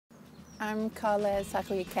I'm Carla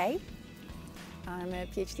Sarrouy. I'm a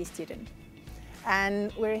PhD student.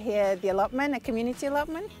 And we're here at the allotment, a community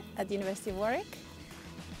allotment at the University of Warwick.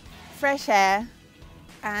 Fresh air,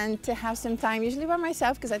 and to have some time, usually by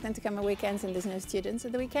myself, because I tend to come on weekends and there's no students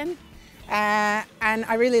at the weekend. And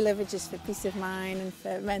I really love it just for peace of mind and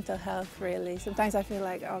for mental health, really. Sometimes I feel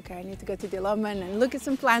like, okay, I need to go to the allotment and look at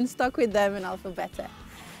some plants, talk with them, and I'll feel better.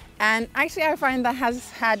 And actually I find that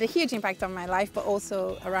has had a huge impact on my life, but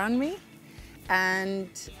also around me. And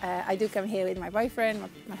I do come here with my boyfriend,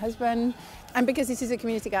 my husband, and because this is a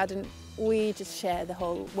community garden, we just share the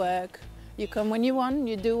whole work. You come when you want,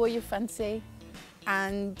 you do what you fancy,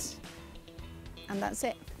 and that's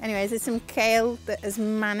it. Anyways, there's some kale that has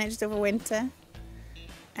managed over winter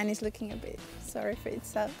and is looking a bit sorry for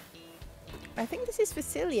itself. I think this is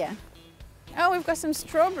Facilia. Oh, we've got some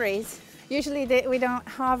strawberries. Usually we don't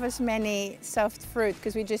harvest many soft fruit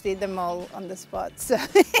because we just eat them all on the spot. So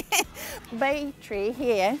bay tree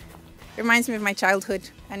here reminds me of my childhood,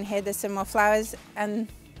 and here there's some more flowers, and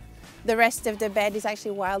the rest of the bed is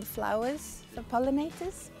actually wildflowers for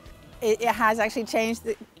pollinators. It has actually changed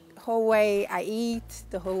the whole way I eat,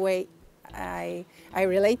 the whole way I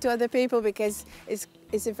relate to other people, because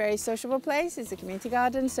it's a very sociable place. It's a community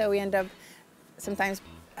garden, so we end up sometimes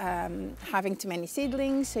having too many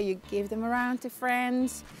seedlings, so you give them around to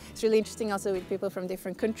friends. It's really interesting also with people from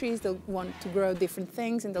different countries. They'll want to grow different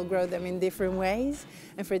things and they'll grow them in different ways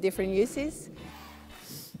and for different uses.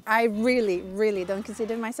 I really don't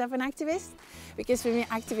consider myself an activist, because for me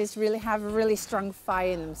activists really have a really strong fire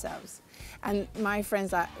in themselves. And my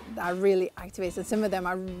friends are really activists, and some of them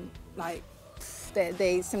are like,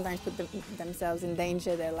 they sometimes put themselves in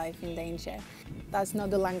danger, their life in danger. That's not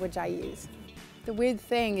the language I use. The weird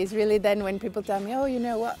thing is really then when people tell me, oh, you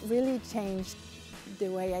know what really changed the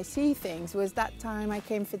way I see things was that time I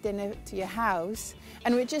came for dinner to your house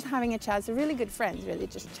and we're just having a chat. So really good friends, really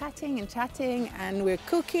just chatting, and we're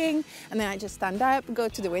cooking, and then I just stand up, go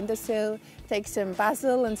to the windowsill, take some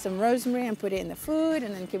basil and some rosemary and put it in the food,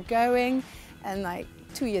 and then keep going. And like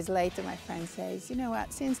 2 years later, my friend says, you know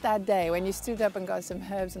what, since that day when you stood up and got some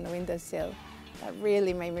herbs on the windowsill, that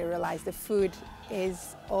really made me realize the food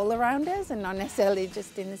is all around us and not necessarily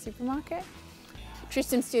just in the supermarket.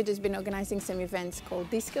 Tristan Stewart has been organising some events called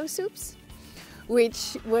disco soups,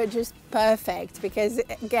 which were just perfect because,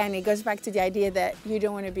 again, it goes back to the idea that you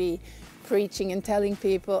don't want to be preaching and telling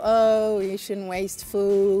people, oh, you shouldn't waste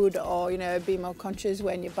food, or, you know, be more conscious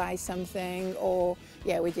when you buy something, or,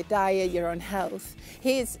 yeah, with your diet, your own health.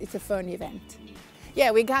 It's a fun event.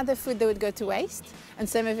 Yeah, we gather food that would go to waste, and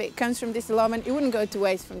some of it comes from this allotment. It wouldn't go to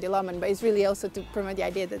waste from the allotment, but it's really also to promote the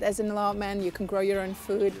idea that as an allotment you can grow your own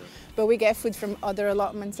food, but we get food from other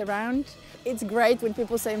allotments around. It's great when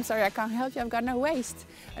people say, I'm sorry, I can't help you, I've got no waste.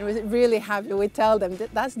 And we're really happy, we tell them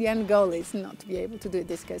that that's the end goal, is not to be able to do a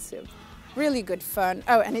disco soup. Really good fun.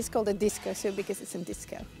 Oh, and it's called a disco soup because it's in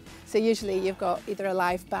disco. So usually you've got either a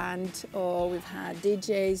live band, or we've had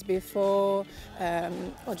DJs before,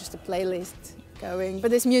 or just a playlist going. But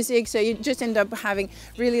there's music, so you just end up having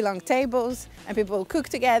really long tables and people cook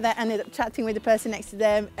together and end up chatting with the person next to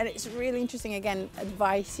them, and it's really interesting, again,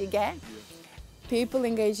 advice you get. People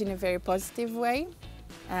engage in a very positive way.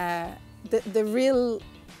 The real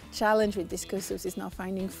challenge with disco soups is not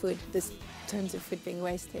finding food. There's tons of food being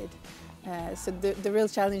wasted. So the real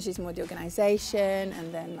challenge is more the organisation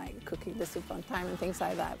and then like cooking the soup on time and things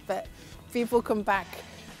like that. But people come back,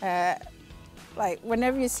 like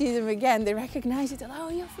whenever you see them again, they recognise it. Oh,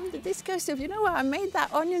 you're from the disco soup. You know what? I made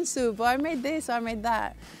that onion soup, or I made this, or I made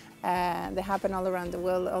that. They happen all around the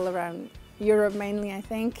world, all around Europe mainly, I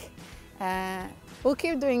think. We'll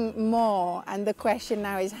keep doing more, and the question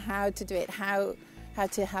now is how to do it, how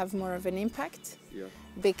to have more of an impact. Yeah.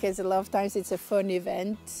 Because a lot of times it's a fun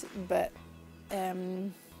event, but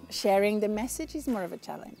sharing the message is more of a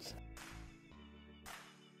challenge.